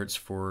entry-level certs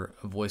for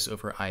voice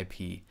over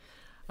IP?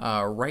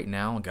 Right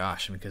now,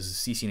 gosh, because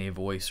CCNA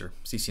voice or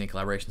CCNA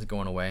collaboration is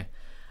going away.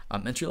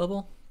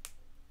 Entry-level,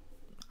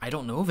 I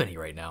don't know of any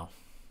right now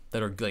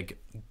that are like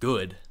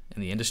good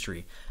in the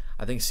industry.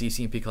 I think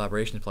CCNP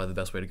Collaboration is probably the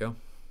best way to go.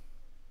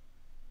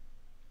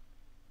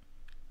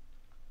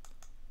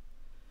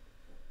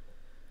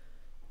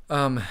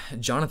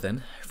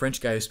 Jonathan,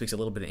 French guy who speaks a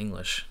little bit of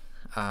English.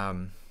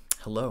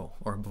 Hello,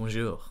 or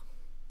bonjour.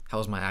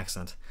 How's my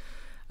accent?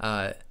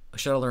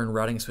 Should I learn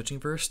routing and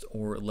switching first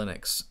or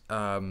Linux?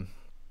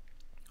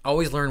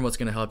 Always learn what's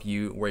going to help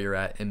you where you're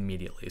at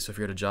immediately. So if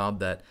you're at a job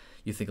that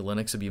you think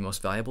Linux would be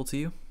most valuable to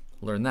you,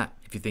 learn that.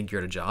 If you think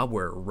you're at a job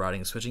where routing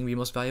and switching would be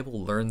most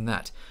valuable, learn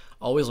that.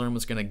 Always learn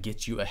what's going to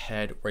get you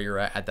ahead where you're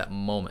at that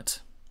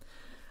moment.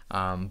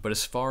 But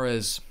as far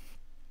as,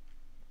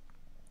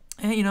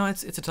 you know,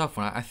 it's a tough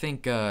one. I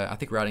think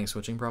routing and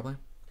switching probably,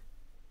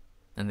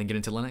 and then get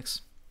into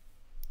Linux.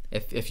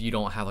 If you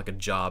don't have like a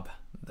job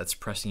that's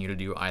pressing you to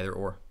do either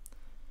or.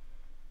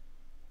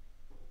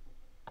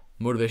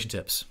 Motivation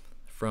tips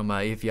from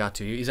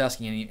Ifiatu. He's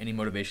asking any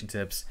motivation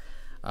tips.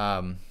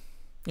 You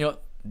know,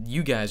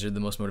 you guys are the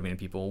most motivated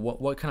people.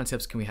 What kind of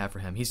tips can we have for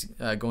him? He's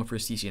going for a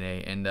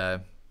CCNA and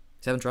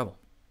he's having trouble.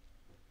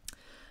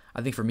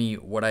 I think for me,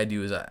 what I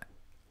do is to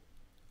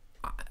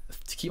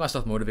keep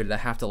myself motivated, I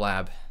have to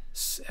lab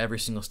every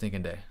single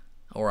stinking day.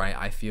 Or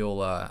I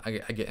feel, I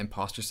get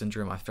imposter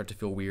syndrome. I start to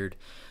feel weird.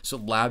 So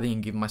labbing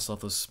and giving myself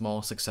those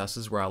small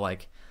successes where I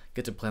like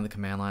get to plan the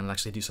command line and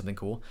actually do something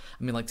cool.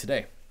 I mean, like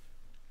today,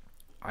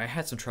 I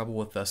had some trouble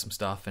with some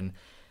stuff, and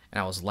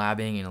I was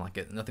labbing and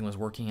like nothing was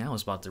working. I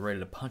was about to ready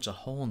to punch a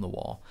hole in the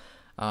wall.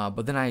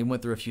 But then I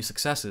went through a few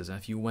successes and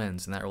a few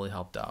wins, and that really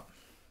helped out.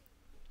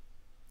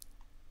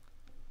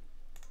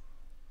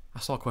 I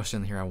saw a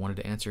question here I wanted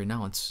to answer, and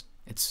now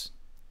it's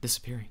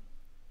disappearing.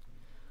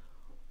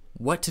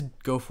 What to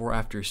go for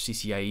after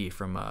CCIE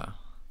from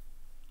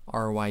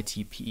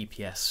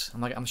RYTPEPS?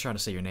 I'm trying to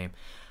say your name.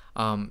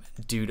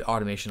 Dude,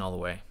 automation all the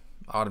way.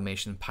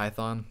 Automation,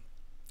 Python,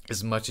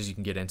 as much as you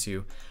can get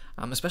into.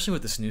 Especially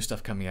with this new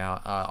stuff coming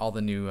out, all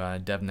the new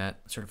DevNet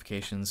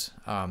certifications.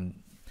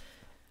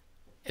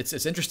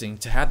 It's interesting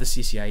to have the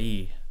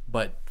CCIE,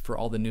 but for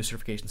all the new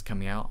certifications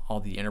coming out, all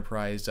the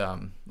enterprise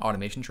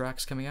automation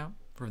tracks coming out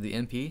for the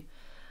NP,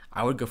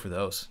 I would go for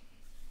those,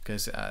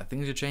 because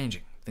things are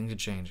changing. Things are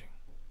changing.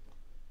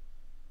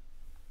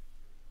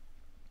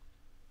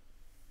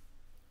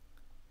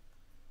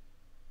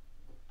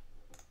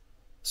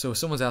 So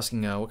someone's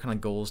asking, what kind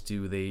of goals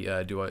do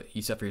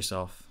you set for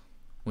yourself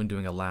when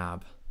doing a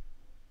lab?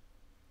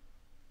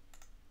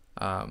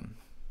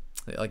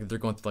 Like if they're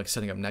going through like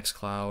setting up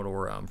Nextcloud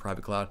or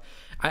private cloud,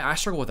 I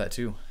struggle with that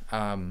too.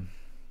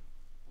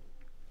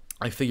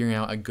 Like figuring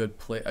out a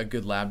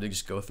good lab to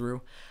just go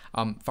through,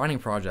 finding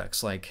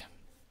projects like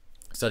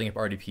setting up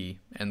RDP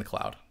in the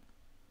cloud.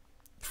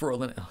 For a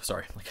like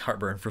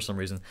heartburn for some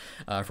reason,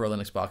 for a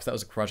Linux box, that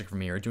was a project for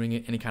me. Or doing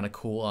any kind of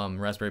cool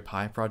Raspberry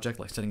Pi project,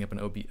 like setting up an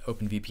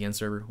open VPN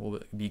server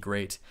will be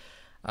great.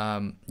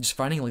 Just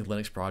finding like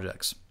Linux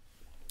projects.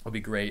 would be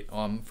great.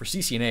 For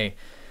CCNA,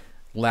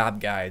 lab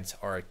guides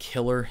are a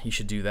killer. You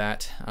should do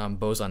that.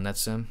 Boson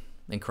NetSim,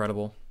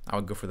 incredible. I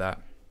would go for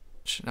that.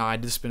 Now, I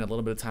did spend a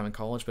little bit of time in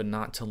college, but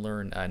not to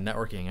learn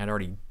networking. I'd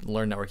already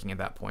learned networking at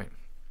that point.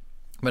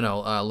 But no,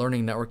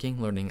 learning networking,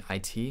 learning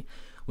IT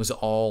was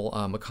all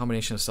a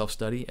combination of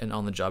self-study and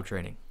on-the-job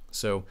training.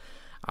 So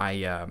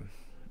I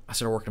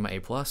started working on my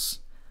A+.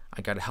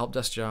 I got a help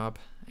desk job,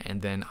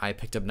 and then I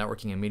picked up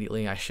networking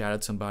immediately. I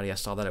shadowed somebody. I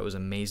saw that it was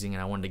amazing,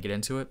 and I wanted to get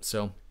into it.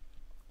 So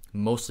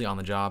mostly on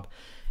the job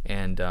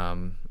and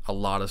a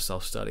lot of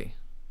self-study.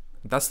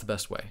 That's the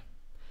best way.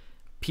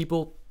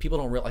 People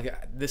don't realize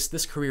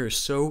this career is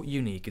so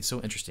unique. It's so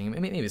interesting.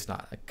 Maybe it's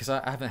not, because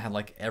I haven't had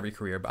like every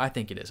career, but I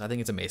think it is. I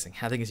think it's amazing.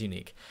 I think it's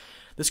unique.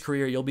 This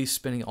career, you'll be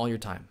spending all your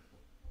time,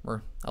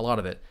 or a lot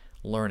of it,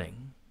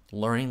 learning,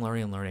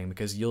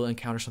 because you'll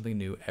encounter something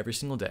new every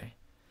single day.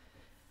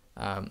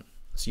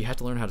 So you have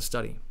to learn how to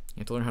study. You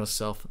have to learn how to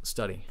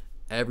self-study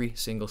every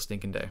single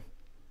stinking day.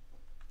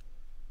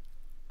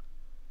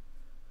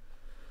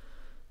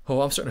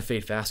 Oh, I'm starting to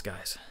fade fast,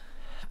 guys.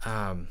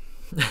 I'm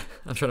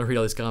trying to read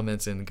all these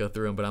comments and go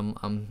through them, but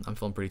I'm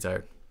feeling pretty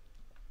tired.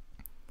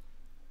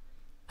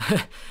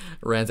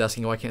 Rand's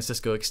asking, why can't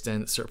Cisco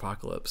extend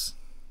Certpocalypse?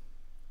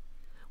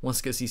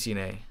 Wants to get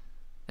CCNA,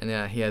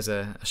 and he has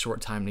a short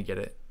time to get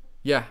it.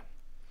 Yeah,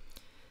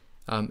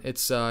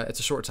 it's a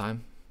short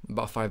time,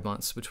 about 5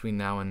 months between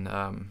now and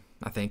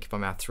I think, if my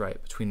math's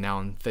right, between now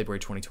and February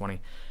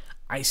 2020.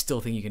 I still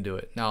think you can do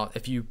it. Now,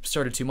 if you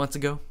started 2 months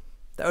ago,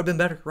 that would have been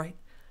better, right?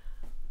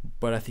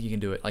 But I think you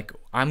can do it. Like,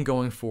 I'm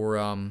going for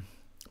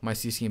my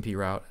CCNP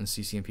route and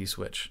CCNP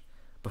switch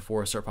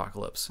before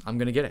Certpocalypse. I'm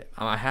going to get it.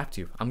 I have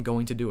to. I'm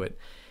going to do it.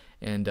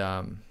 And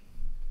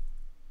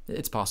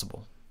it's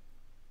possible.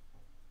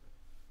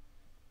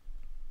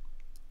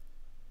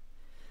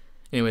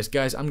 Anyways,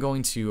 guys, I'm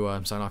going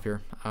to sign off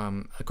here.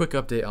 A quick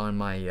update on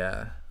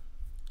my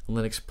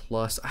Linux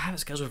Plus. I have it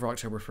scheduled for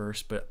October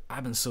 1st, but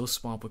I've been so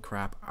swamped with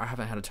crap. I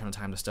haven't had a ton of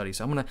time to study.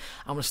 So I'm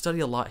gonna study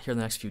a lot here in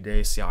the next few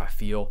days, see how I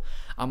feel.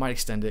 I might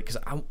extend it because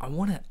I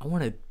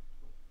wanna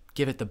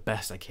give it the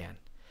best I can.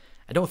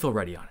 I don't feel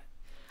ready on it.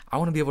 I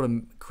want to be able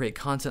to create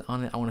content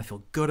on it. I want to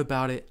feel good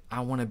about it.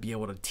 I want to be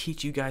able to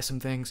teach you guys some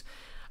things.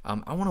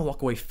 I want to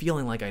walk away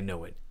feeling like I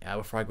know it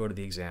before I go to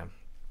the exam.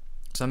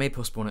 So I may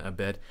postpone it a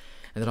bit.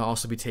 And then I'll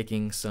also be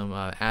taking some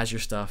Azure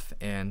stuff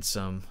and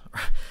some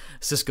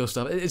Cisco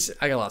stuff.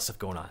 I got a lot of stuff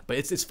going on, but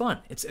it's fun.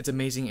 It's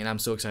amazing, and I'm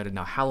so excited.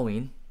 Now,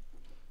 Halloween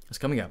is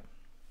coming up.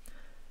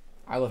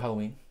 I love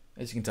Halloween,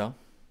 as you can tell.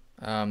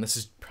 This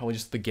is probably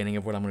just the beginning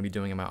of what I'm going to be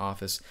doing in my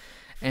office.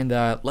 And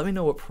let me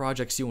know what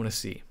projects you want to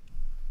see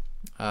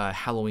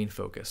Halloween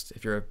focused,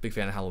 if you're a big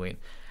fan of Halloween.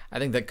 I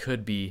think that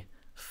could be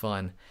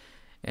fun.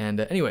 And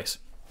anyways,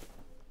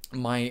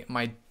 my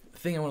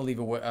thing I want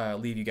to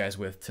leave you guys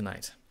with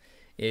tonight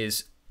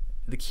is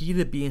the key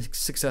to being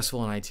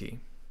successful in IT.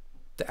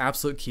 The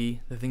absolute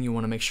key, the thing you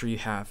want to make sure you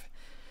have,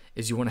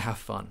 is you want to have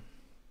fun.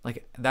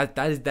 Like that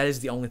is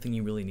the only thing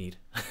you really need.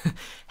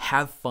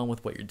 Have fun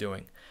with what you're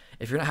doing.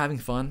 If you're not having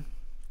fun,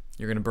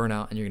 you're going to burn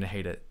out and you're going to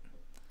hate it.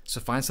 So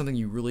find something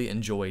you really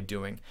enjoy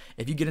doing.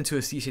 If you get into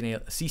a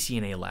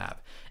CCNA lab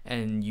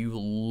and you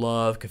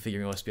love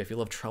configuring OSPF, you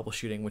love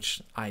troubleshooting,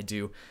 which I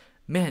do,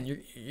 man,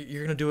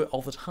 you're gonna do it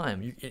all the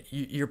time.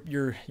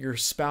 Your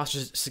spouse, or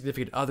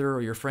significant other,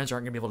 or your friends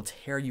aren't gonna be able to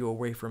tear you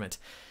away from it.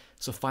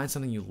 So find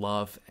something you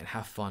love and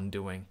have fun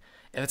doing.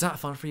 If it's not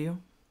fun for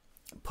you,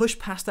 push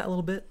past that a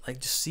little bit. Like,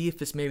 just see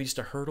if it's maybe just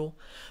a hurdle.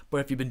 But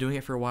if you've been doing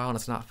it for a while and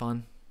it's not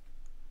fun,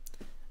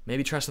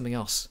 maybe try something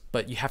else.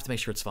 But you have to make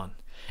sure it's fun.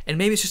 And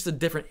maybe it's just a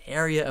different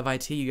area of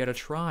IT you gotta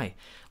try.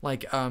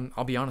 Like,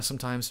 I'll be honest,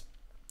 sometimes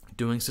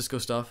doing Cisco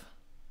stuff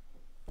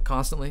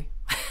constantly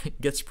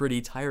gets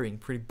pretty tiring,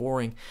 pretty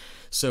boring.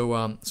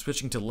 So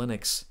switching to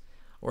Linux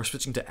or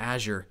switching to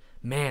Azure,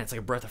 man, it's like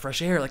a breath of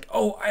fresh air. Like,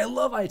 oh, I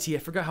love IT. I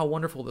forgot how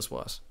wonderful this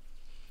was.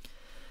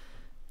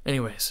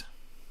 Anyways.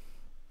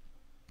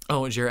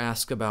 Oh, Jared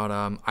asked about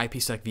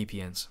IPsec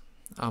VPNs.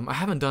 I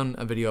haven't done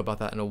a video about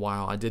that in a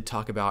while. I did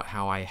talk about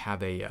how I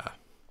have a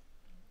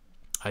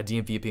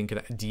DM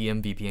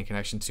VPN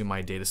connection to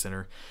my data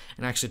center,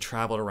 and I actually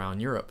traveled around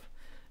Europe,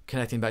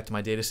 connecting back to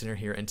my data center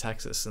here in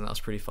Texas, and that was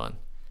pretty fun.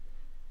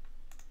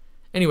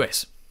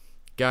 Anyways,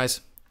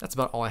 guys, that's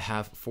about all I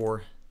have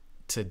for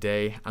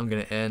today. I'm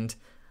gonna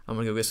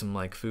go get some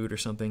like food or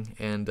something,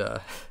 and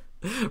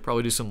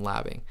probably do some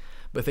labbing.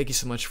 But thank you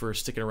so much for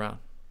sticking around.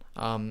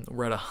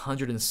 We're at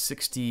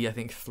 160, I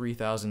think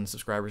 3,000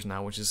 subscribers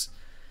now, which is,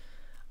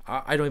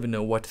 I don't even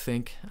know what to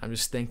think. I'm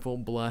just thankful,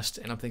 blessed,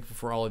 and I'm thankful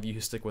for all of you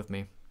who stick with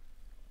me.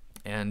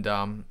 And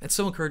it's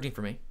so encouraging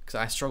for me, because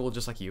I struggle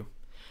just like you.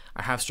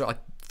 I have struggled,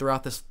 like,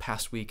 throughout this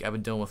past week, I've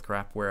been dealing with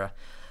crap where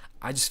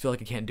I just feel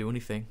like I can't do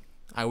anything.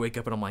 I wake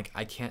up and I'm like,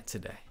 I can't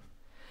today.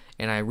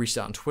 And I reached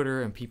out on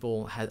Twitter, and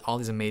people had all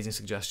these amazing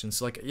suggestions.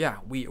 So, like, yeah,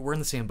 we're in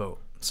the same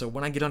boat. So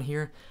when I get on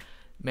here,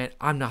 man,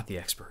 I'm not the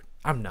expert.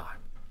 I'm not.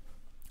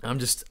 I'm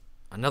just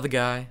another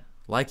guy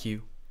like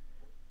you,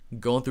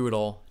 going through it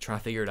all, trying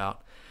to figure it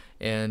out,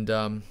 and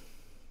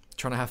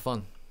trying to have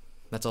fun.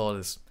 That's all it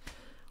is.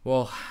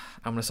 Well,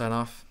 I'm gonna sign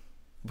off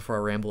before I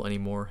ramble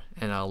anymore,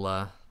 and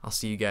I'll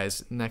see you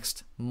guys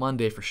next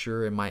Monday for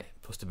sure. I might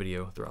post a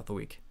video throughout the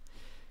week.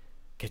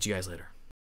 Catch you guys later.